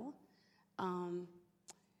now.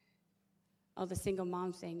 The single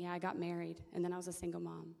mom thing. Yeah, I got married, and then I was a single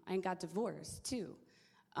mom. I got divorced, too.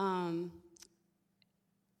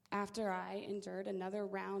 After I endured another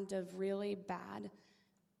round of really bad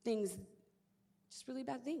things, just really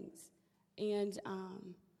bad things. And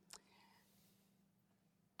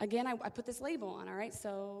again, I put this label on, all right?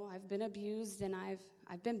 So I've been abused, and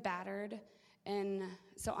I've been battered. And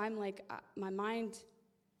so I'm like, my mind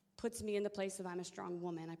puts me in the place of I'm a strong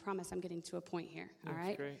woman. I promise I'm getting to a point here, all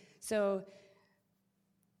right? Great. So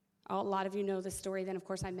a lot of you know the story. Then, of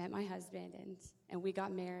course, I met my husband, and we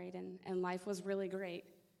got married, and life was really great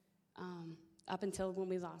up until when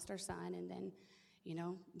we lost our son. And then,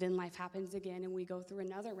 then life happens again, and we go through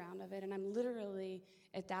another round of it. And I'm literally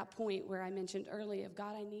at that point where I mentioned earlier of,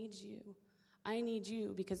 God, I need you. I need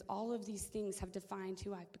you, because all of these things have defined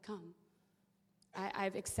who I've become.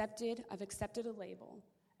 I've accepted a label,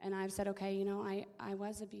 and I've said, okay, I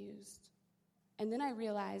was abused. And then I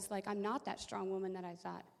realized, I'm not that strong woman that I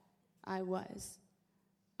thought I was.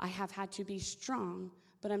 I have had to be strong,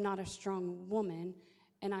 but I'm not a strong woman,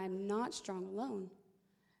 and I'm not strong alone.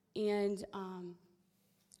 And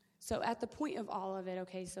so at the point of all of it,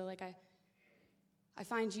 okay, so I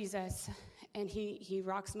find Jesus, and he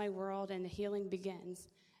rocks my world, and the healing begins,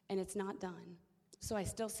 and it's not done. So I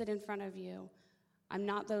still sit in front of you. I'm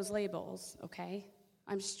not those labels, okay?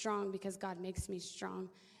 I'm strong because God makes me strong.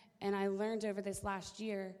 And I learned over this last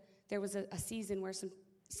year, there was a season where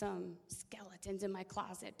some skeletons in my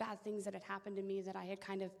closet, bad things that had happened to me that I had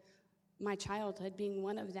kind of, my childhood being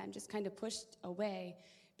one of them, just kind of pushed away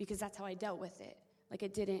because that's how I dealt with it.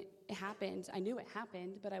 It happened. I knew it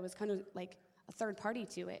happened, but I was kind of like a third party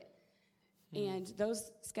to it. And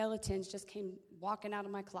those skeletons just came walking out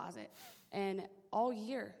of my closet. And all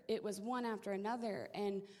year, it was one after another,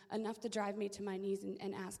 and enough to drive me to my knees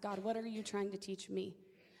and ask God, what are you trying to teach me?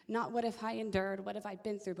 Not what have I endured, what have I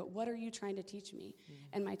been through, but what are you trying to teach me?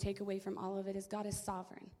 And my takeaway from all of it is God is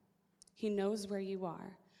sovereign. He knows where you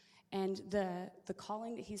are. And the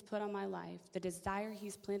calling that he's put on my life, the desire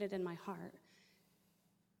he's planted in my heart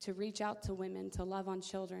to reach out to women, to love on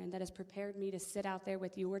children, that has prepared me to sit out there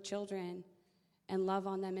with your children and love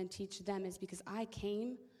on them and teach them, is because I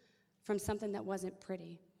came from something that wasn't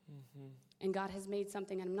pretty. And God has made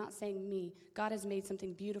something, and I'm not saying me, God has made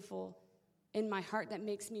something beautiful in my heart that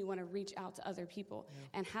makes me want to reach out to other people.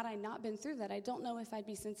 And had I not been through that, I don't know if I'd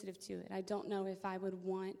be sensitive to it. I don't know if I would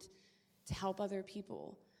want to help other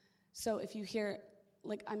people. So if you hear,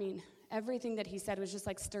 everything that he said was just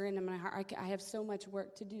like stirring in my heart. I have so much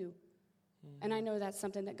work to do. And I know that's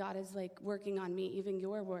something that God is like working on me, even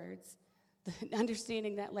your words. The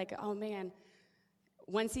understanding that oh man,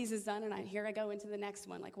 one season's done and here I go into the next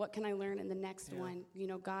one. Like, what can I learn in the next one?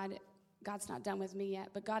 God's not done with me yet,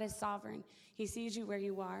 but God is sovereign. He sees you where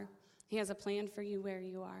you are. He has a plan for you where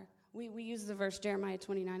you are. We use the verse Jeremiah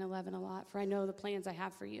 29:11 a lot, for I know the plans I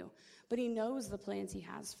have for you. But he knows the plans he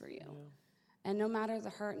has for you. Yeah. And no matter the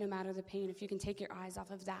hurt, no matter the pain, if you can take your eyes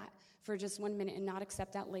off of that for just 1 minute and not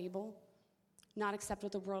accept that label, not accept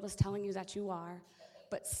what the world is telling you that you are,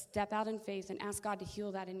 but step out in faith and ask God to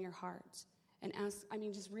heal that in your heart. And ask,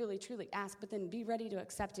 just really, truly ask, but then be ready to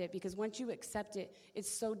accept it, because once you accept it, it's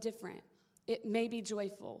so different. It may be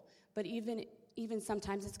joyful, but even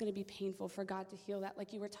sometimes it's going to be painful for God to heal that.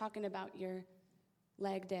 Like you were talking about your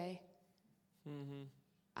leg day. Mm-hmm.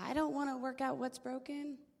 I don't want to work out what's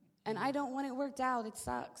broken, and I don't want it worked out. It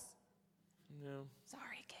sucks. No.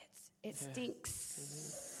 Sorry, kids. It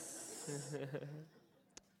stinks.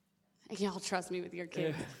 Y'all trust me with your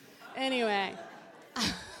kids. Anyway.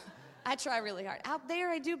 I try really hard. Out there,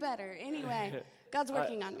 I do better. Anyway, God's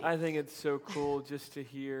working on me. I think it's so cool just to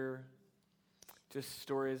hear just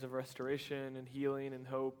stories of restoration and healing and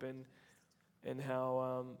hope and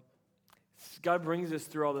how God brings us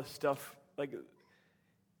through all this stuff. Like,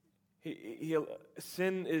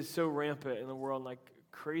 sin is so rampant in the world. Like,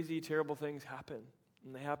 crazy, terrible things happen.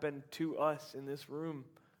 And they happen to us in this room.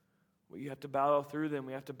 We have to battle through them.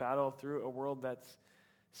 We have to battle through a world that's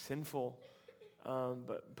sinful.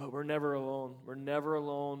 But we're never alone. We're never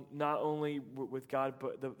alone, not only with God,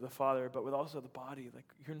 but the Father, but with also the body. Like,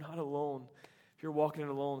 you're not alone. If you're walking it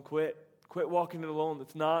alone, quit walking it alone.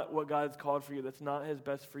 That's not what God's called for you. That's not his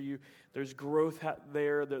best for you. There's growth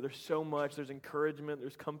there. There's so much. There's encouragement.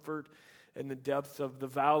 There's comfort in the depths of the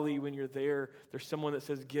valley when you're there. There's someone that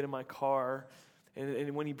says, get in my car.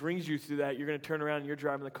 And when he brings you through that, you're going to turn around and you're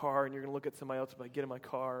driving the car and you're going to look at somebody else and be like, get in my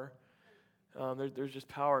car. There's just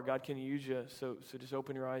power. God can use you. So just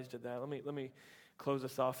open your eyes to that. Let me close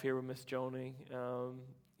us off here with Miss Joni.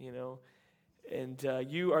 And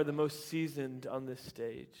you are the most seasoned on this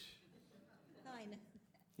stage. I know.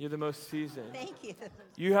 You're the most seasoned. Thank you.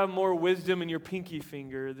 You have more wisdom in your pinky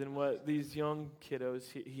finger than what these young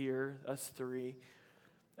kiddos here, us three,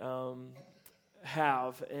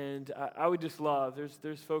 have. And I would just love,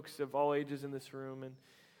 there's folks of all ages in this room, and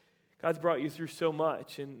God's brought you through so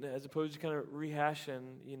much, and as opposed to kind of rehashing,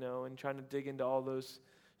 and trying to dig into all those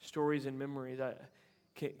stories and memories,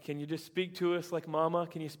 can you just speak to us like Mama?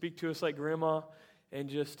 Can you speak to us like Grandma, and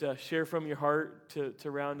just share from your heart to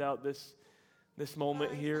round out this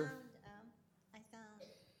moment here? I found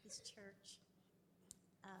this church.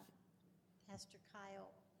 Pastor Kyle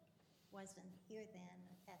wasn't here then,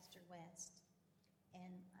 Pastor West,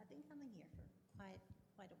 and I've been coming here for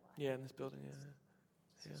quite a while. Yeah, in this building, yeah.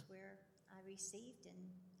 This is where I received, and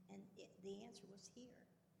the answer was here.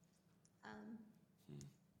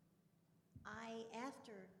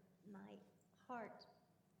 After my heart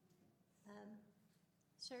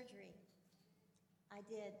surgery, I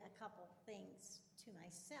did a couple things to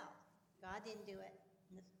myself. God didn't do it.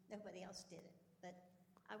 Nobody else did it. But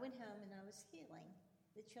I went home and I was healing.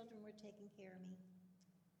 The children were taking care of me.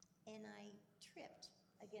 And I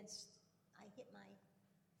hit my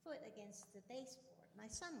foot against the baseboard. My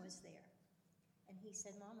son was there. And he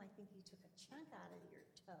said, Mom, I think you took a chunk out of your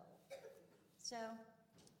toe. So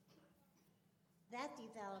that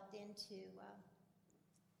developed into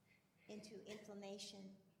inflammation,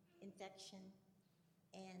 infection,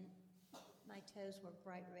 and my toes were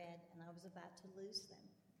bright red, and I was about to lose them.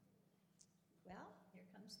 Well, here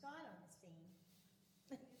comes God on the scene.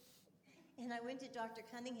 And I went to Dr.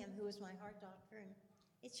 Cunningham, who was my heart doctor, and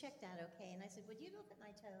it checked out okay. And I said, would you look at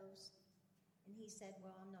my toes? And he said,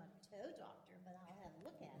 well, I'm not a toe doctor, but I'll have a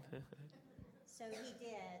look at them. So he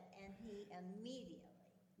did, and he immediately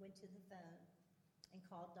went to the phone and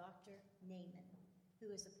called Dr. Naaman, who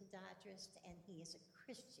is a podiatrist, and he is a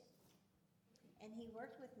Christian. And he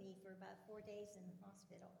worked with me for about 4 days in the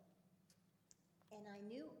hospital. And I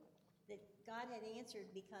knew that God had answered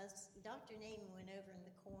because Dr. Naaman went over in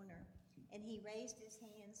the corner and he raised his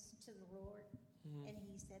hands to the Lord and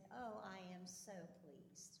he said, "Oh, I am so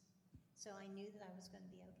pleased." So I knew that I was going to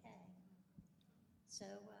be okay. So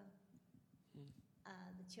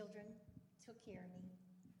the children took care of me,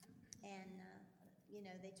 and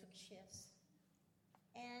they took shifts.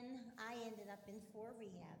 And I ended up in 4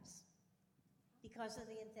 rehabs because of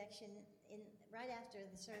the infection. Right after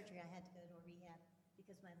the surgery, I had to go to a rehab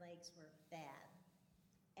because my legs were bad.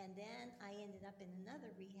 And then I ended up in another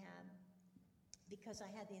rehab because I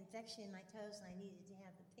had the infection in my toes and I needed to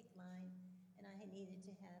have the PICC line and I needed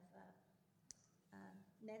to have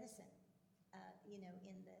medicine, in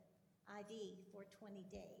the IV for 20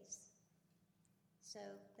 days. So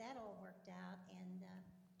that all worked out. And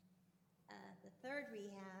the 3rd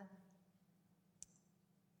rehab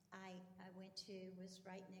I went to was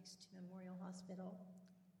right next to Memorial Hospital,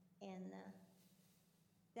 and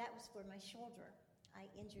that was for my shoulder. I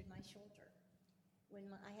injured my shoulder when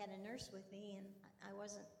I had a nurse with me, and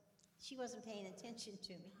she wasn't paying attention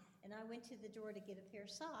to me. And I went to the door to get a pair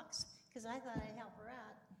of socks because I thought I'd help her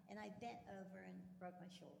out, and I bent over and broke my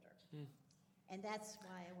shoulder. And that's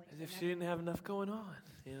why I went. As if she didn't have enough going on,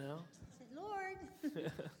 I said, "Lord."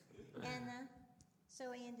 And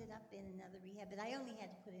so I ended up in another rehab, but I only had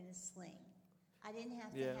to put in a sling. I didn't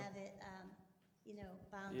have to have it,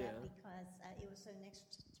 bound up because it was so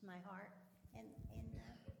next to my heart, and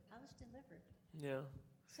I was delivered. Yeah.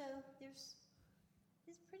 So there's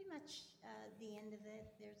pretty much the end of it.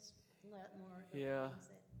 There's a lot more things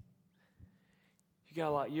that. You got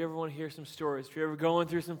a lot. You ever want to hear some stories? If you're ever going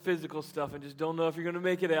through some physical stuff and just don't know if you're going to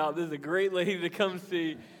make it out, this is a great lady to come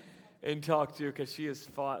see and talk to because she has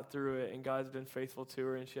fought through it and God's been faithful to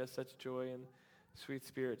her and she has such joy and sweet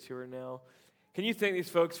spirit to her now. Can you thank these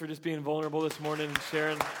folks for just being vulnerable this morning and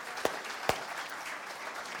sharing?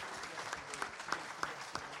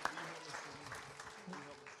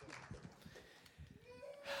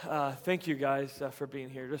 Thank you guys for being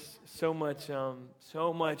here. Just so much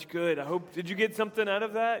good. I hope, did you get something out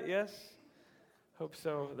of that? Yes? Hope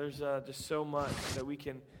so. There's just so much that we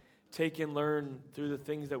can take and learn through the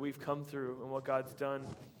things that we've come through and what God's done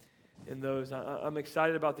in those. I'm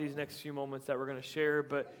excited about these next few moments that we're going to share,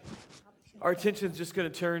 but our attention is just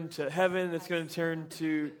going to turn to heaven. It's going to turn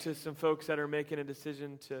to some folks that are making a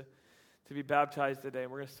decision to be baptized today,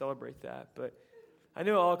 and we're going to celebrate that. But I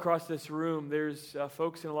know all across this room, there's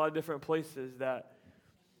folks in a lot of different places that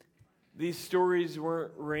these stories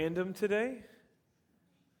weren't random today.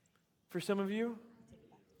 For some of you,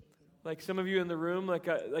 like some of you in the room,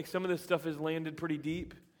 like some of this stuff has landed pretty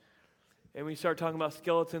deep. And we start talking about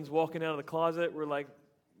skeletons walking out of the closet. We're like,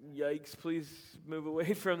 yikes, please move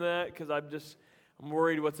away from that because I'm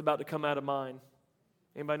worried what's about to come out of mine.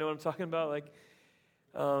 Anybody know what I'm talking about? Like,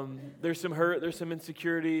 there's some hurt, there's some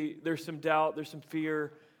insecurity, there's some doubt, there's some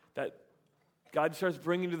fear that God starts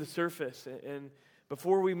bringing to the surface. And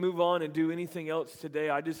before we move on and do anything else today,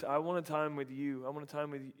 I want a time with you. I want a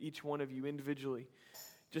time with each one of you individually,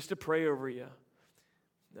 just to pray over you,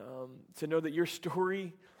 to know that your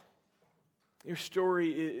story,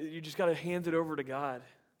 you just got to hand it over to God.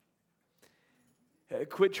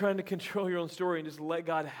 Quit trying to control your own story and just let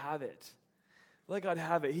God have it. Let God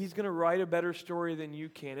have it. He's going to write a better story than you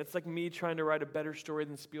can. It's like me trying to write a better story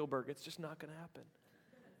than Spielberg. It's just not going to happen.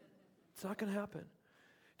 It's not going to happen.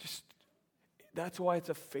 That's why it's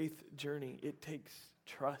a faith journey. It takes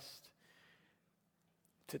trust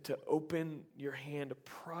to open your hand, to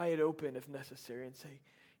pry it open if necessary and say,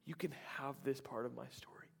 you can have this part of my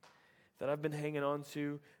story that I've been hanging on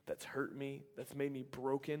to, that's hurt me, that's made me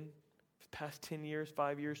broken, past 10 years,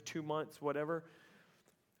 5 years, 2 months, whatever.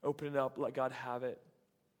 Open it up, let God have it.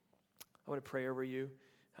 I want to pray over you,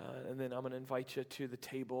 and then I'm going to invite you to the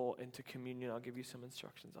table and to communion. I'll give you some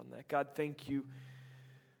instructions on that. God, thank you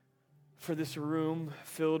for this room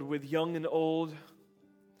filled with young and old,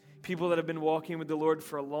 people that have been walking with the Lord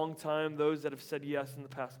for a long time, those that have said yes in the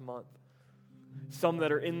past month. Some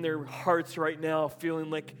that are in their hearts right now feeling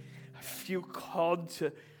like, I feel called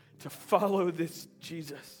to follow this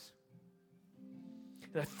Jesus.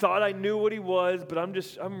 And I thought I knew what he was, but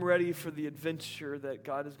I'm ready for the adventure that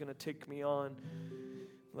God is going to take me on.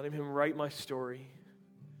 Letting him write my story.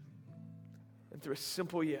 And through a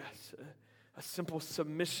simple yes, a simple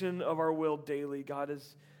submission of our will daily, God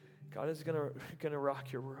is going to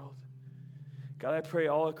rock your world. God, I pray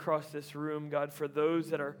all across this room, God, for those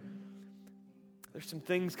that there's some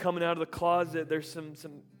things coming out of the closet. There's some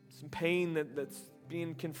pain that's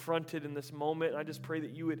being confronted in this moment. And I just pray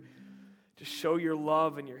that you would just show your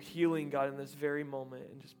love and your healing, God, in this very moment,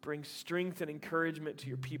 and just bring strength and encouragement to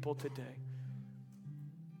your people today.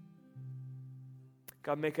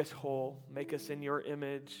 God, make us whole. Make us in your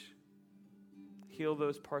image. Heal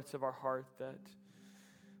those parts of our heart that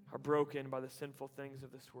are broken by the sinful things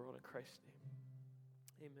of this world. In Christ's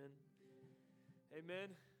name, amen.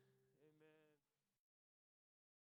 Amen.